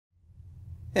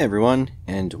Hey everyone,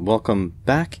 and welcome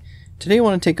back. Today I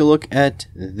want to take a look at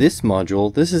this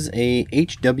module. This is a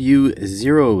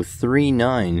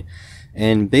HW-039,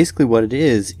 and basically what it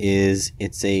is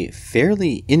it's a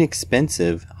fairly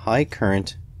inexpensive high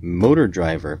current motor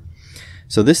driver.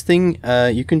 So this thing,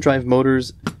 you can drive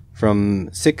motors from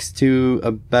 6 to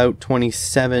about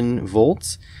 27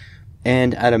 volts,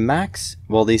 and at a max,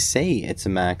 well, they say it's a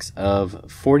max of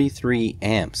 43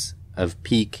 amps of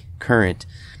peak current.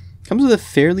 Comes with a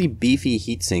fairly beefy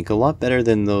heatsink, a lot better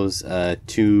than those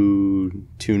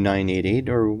 2988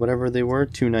 or whatever they were,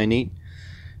 298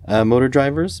 motor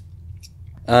drivers.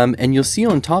 And you'll see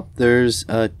on top there's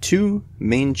two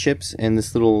main chips and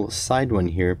this little side one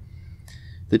here.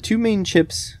 The two main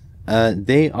chips,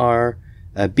 they are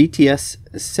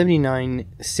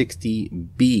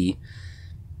BTS7960B,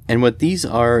 and what these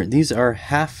are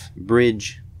half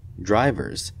bridge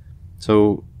drivers.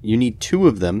 So you need two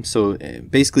of them. So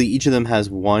basically each of them has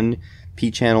one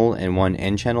P channel and one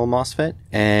N channel MOSFET,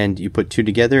 and you put two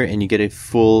together and you get a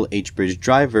full H bridge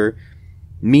driver,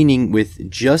 meaning with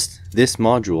just this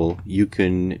module you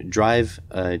can drive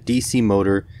a DC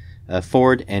motor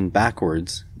forward and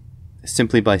backwards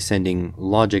simply by sending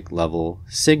logic level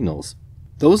signals.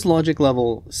 Those logic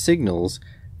level signals,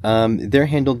 they're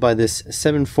handled by this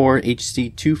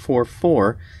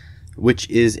 74HC244, which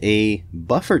is a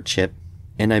buffer chip,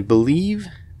 and I believe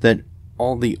that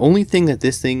the only thing that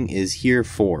this thing is here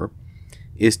for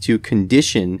is to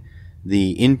condition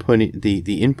the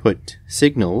input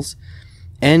signals,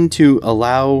 and to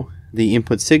allow the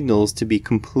input signals to be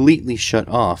completely shut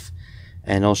off,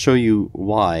 and I'll show you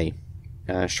why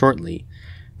shortly.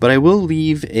 But I will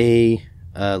leave a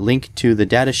link to the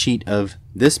data sheet of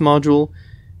this module,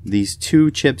 these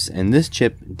two chips, and this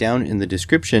chip down in the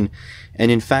description. And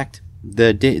in fact,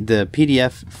 the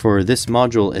PDF for this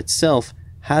module itself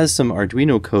has some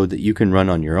Arduino code that you can run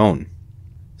on your own.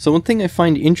 So one thing I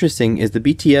find interesting is the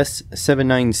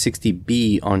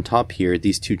BTS7960B on top here,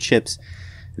 these two chips.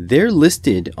 They're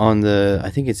listed on the,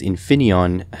 I think it's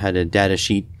Infineon had a data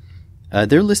sheet.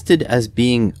 They're listed as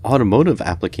being automotive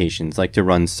applications, like to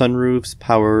run sunroofs,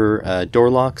 power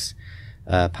door locks,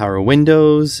 power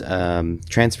windows,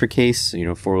 transfer case,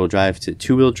 four-wheel drive to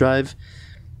two-wheel drive.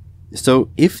 So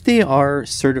if they are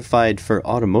certified for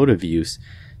automotive use,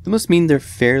 that must mean they're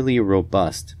fairly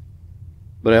robust.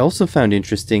 What I also found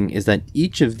interesting is that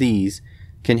each of these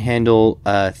can handle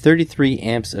 33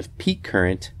 amps of peak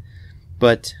current,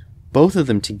 but both of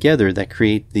them together that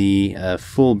create the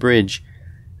full bridge,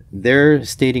 they're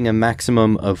stating a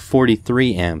maximum of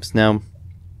 43 amps. Now,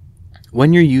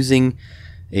 when you're using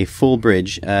a full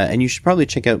bridge, and you should probably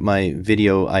check out my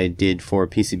video I did for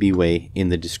PCBWay in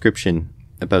the description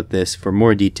about this for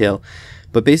more detail,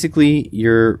 but basically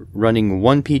you're running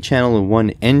one P channel and one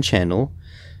N channel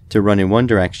to run in one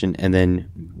direction, and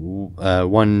then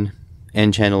one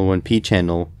N channel, one P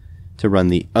channel to run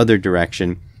the other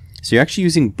direction. So you're actually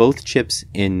using both chips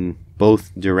in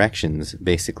both directions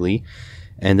basically,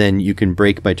 and then you can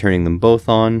brake by turning them both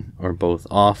on or both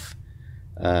off.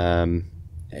 And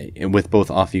with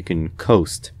both off you can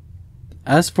coast.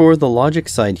 As for the logic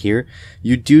side here,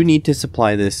 you do need to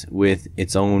supply this with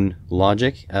its own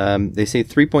logic. They say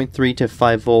 3.3 to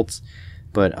 5 volts,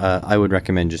 but I would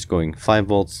recommend just going 5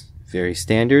 volts, very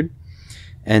standard.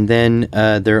 And then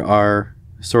there are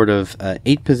sort of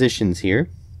 8 positions here.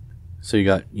 So you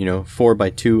got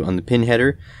 4x2 on the pin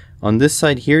header. On this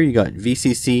side here you got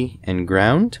VCC and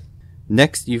ground.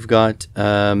 Next you've got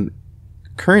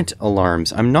current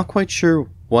alarms. I'm not quite sure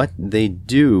what they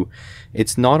do.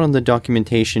 It's not on the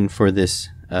documentation for this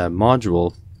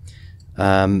module.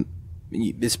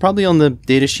 It's probably on the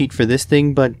data sheet for this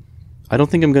thing, but I don't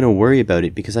think I'm going to worry about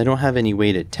it because I don't have any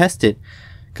way to test it,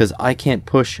 because I can't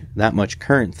push that much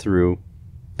current through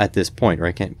at this point, or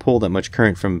I can't pull that much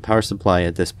current from a power supply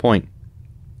at this point.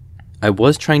 I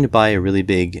was trying to buy a really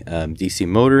big DC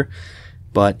motor,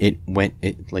 but it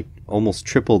like almost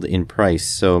tripled in price,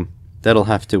 so that'll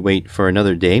have to wait for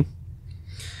another day.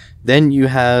 Then you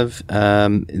have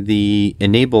the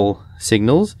enable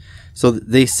signals. So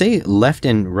they say left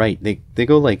and right. They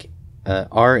go like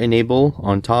R enable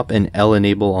on top and L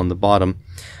enable on the bottom.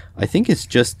 I think it's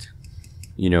just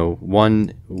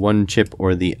one chip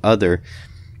or the other.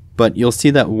 But you'll see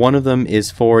that one of them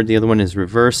is forward, the other one is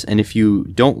reverse. And if you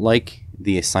don't like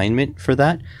the assignment for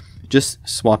that, just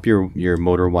swap your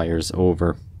motor wires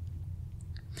over.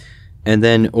 And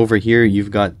then over here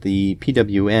you've got the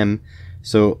PWM.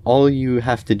 So all you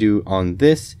have to do on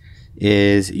this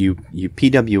is you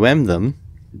PWM them,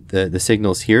 the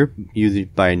signals here, either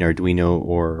by an Arduino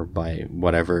or by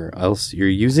whatever else you're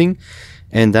using,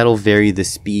 and that'll vary the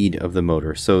speed of the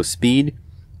motor. So speed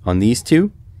on these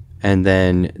two, and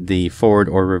then the forward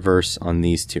or reverse on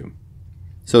these two.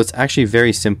 So it's actually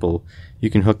very simple. You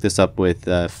can hook this up with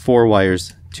 4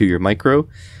 wires to your micro,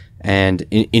 and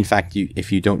in fact,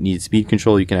 if you don't need speed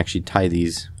control, you can actually tie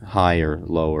these high or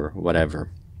low or whatever.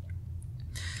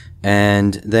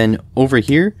 And then over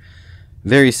here,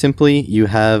 very simply, you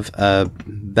have a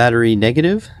battery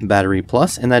negative, battery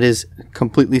plus, and that is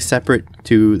completely separate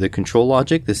to the control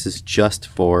logic. This is just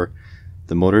for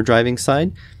the motor driving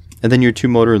side. And then your 2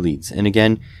 motor leads. And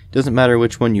again, it doesn't matter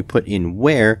which one you put in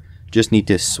where, just need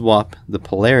to swap the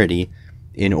polarity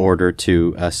in order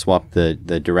to swap the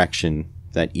direction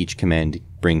that each command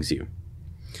brings you.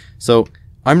 So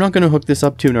I'm not going to hook this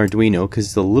up to an Arduino because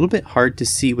it's a little bit hard to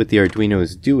see what the Arduino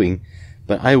is doing,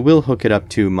 but I will hook it up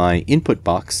to my input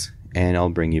box and I'll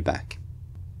bring you back.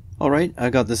 Alright, I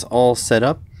got this all set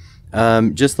up.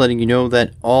 Just letting you know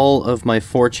that all of my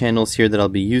 4 channels here that I'll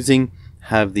be using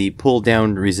have the pull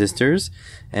down resistors,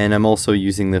 and I'm also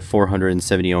using the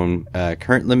 470 ohm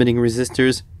current limiting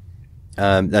resistors.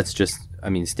 That's just,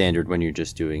 standard when you're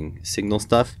just doing signal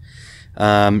stuff.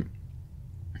 The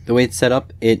way it's set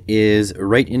up, it is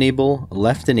right enable,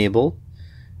 left enable,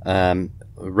 right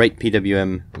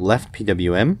PWM, left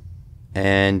PWM,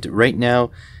 and right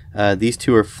now these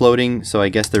 2 are floating, so I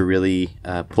guess they're really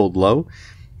pulled low.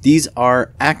 These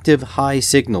are active high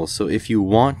signals, so if you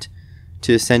want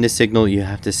to send a signal, you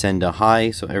have to send a high,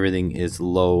 so everything is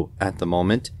low at the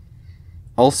moment.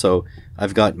 Also,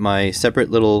 I've got my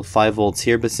separate little 5 volts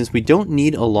here, but since we don't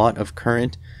need a lot of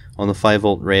current on the 5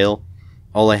 volt rail,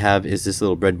 all I have is this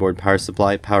little breadboard power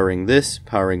supply powering this,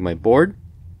 powering my board.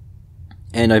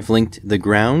 And I've linked the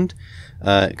ground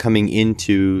coming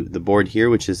into the board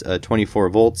here, which is 24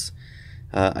 volts.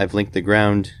 I've linked the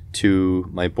ground to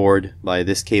my board by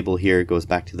this cable here. It goes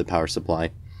back to the power supply.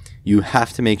 You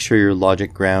have to make sure your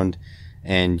logic ground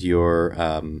and your,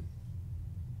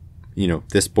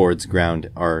 this board's ground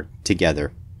are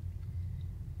together.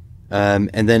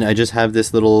 And then I just have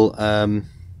this little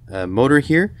motor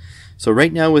here. So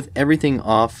right now with everything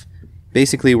off,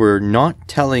 basically we're not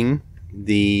telling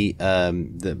the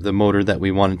motor that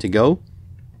we want it to go,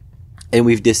 and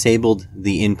we've disabled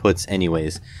the inputs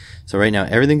anyways. So right now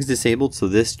everything's disabled, so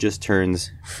this just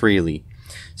turns freely.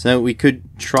 So now we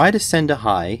could try to send a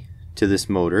high to this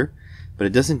motor, but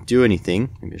it doesn't do anything.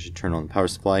 Maybe I should turn on the power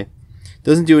supply. It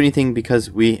doesn't do anything because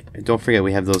don't forget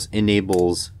we have those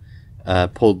enables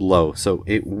pulled low, so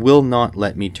it will not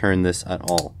let me turn this at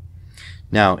all.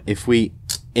 Now if we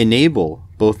enable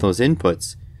both those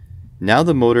inputs, now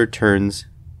the motor turns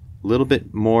a little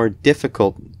bit more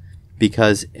difficult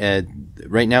because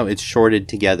right now it's shorted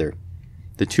together.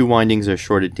 The 2 windings are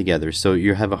shorted together, so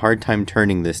you have a hard time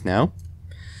turning this now.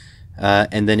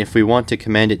 And then if we want to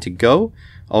command it to go,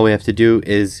 all we have to do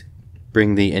is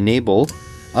bring the enable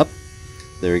up.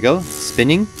 There we go,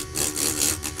 spinning.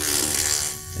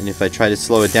 And if I try to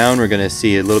slow it down, we're going to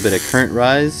see a little bit of current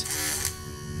rise.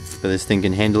 But this thing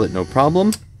can handle it no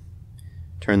problem.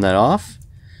 Turn that off.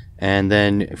 And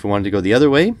then if we wanted to go the other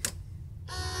way,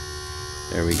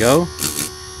 there we go.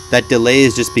 That delay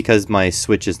is just because my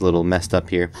switch is a little messed up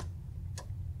here.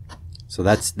 So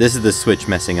this is the switch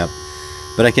messing up.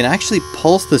 But I can actually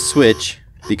pulse the switch,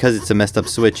 because it's a messed up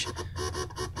switch,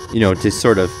 to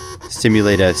sort of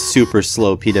simulate a super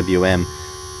slow PWM.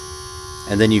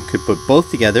 And then you could put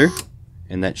both together,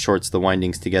 and that shorts the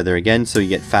windings together again, so you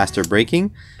get faster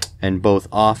braking, and both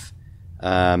off,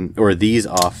 or these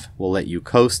off, will let you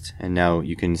coast, and now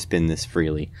you can spin this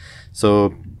freely.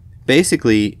 So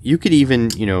basically, you could even,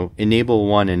 enable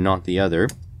one and not the other,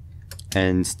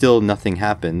 and still nothing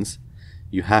happens.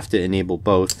 You have to enable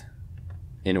both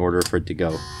in order for it to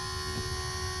go.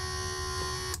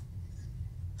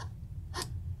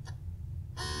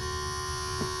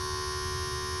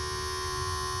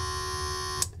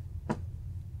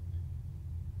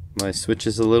 My switch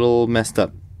is a little messed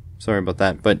up. Sorry about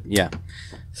that, but yeah.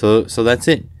 So that's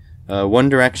it. One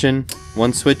direction,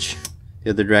 one switch,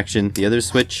 the other direction, the other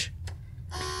switch.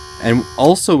 And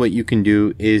also what you can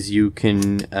do is you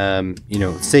can,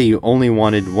 say you only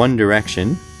wanted one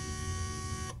direction,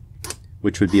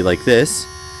 which would be like this.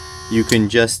 You can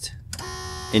just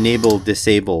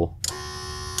disable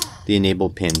the enable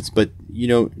pins. But,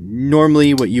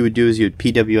 normally what you would do is you would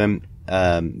PWM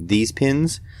these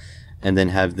pins, and then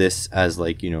have this as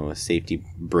like, a safety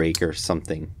brake or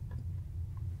something.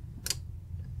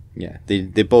 Yeah,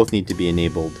 they both need to be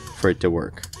enabled for it to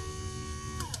work.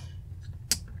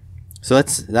 So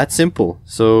that's simple.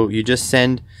 So you just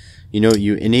send,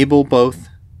 you enable both,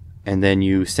 and then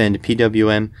you send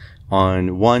PWM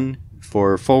on one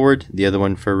for forward, the other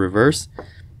one for reverse,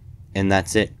 and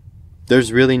that's it.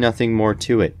 There's really nothing more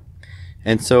to it.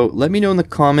 And so let me know in the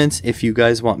comments if you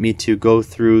guys want me to go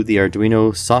through the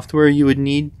Arduino software you would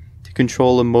need to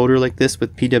control a motor like this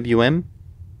with PWM.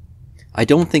 I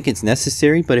don't think it's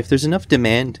necessary, but if there's enough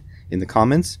demand in the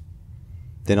comments,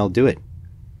 then I'll do it.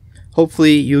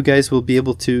 Hopefully you guys will be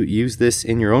able to use this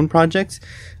in your own projects.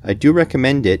 I do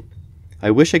recommend it.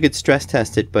 I wish I could stress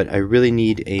test it, but I really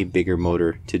need a bigger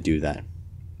motor to do that.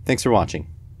 Thanks for watching.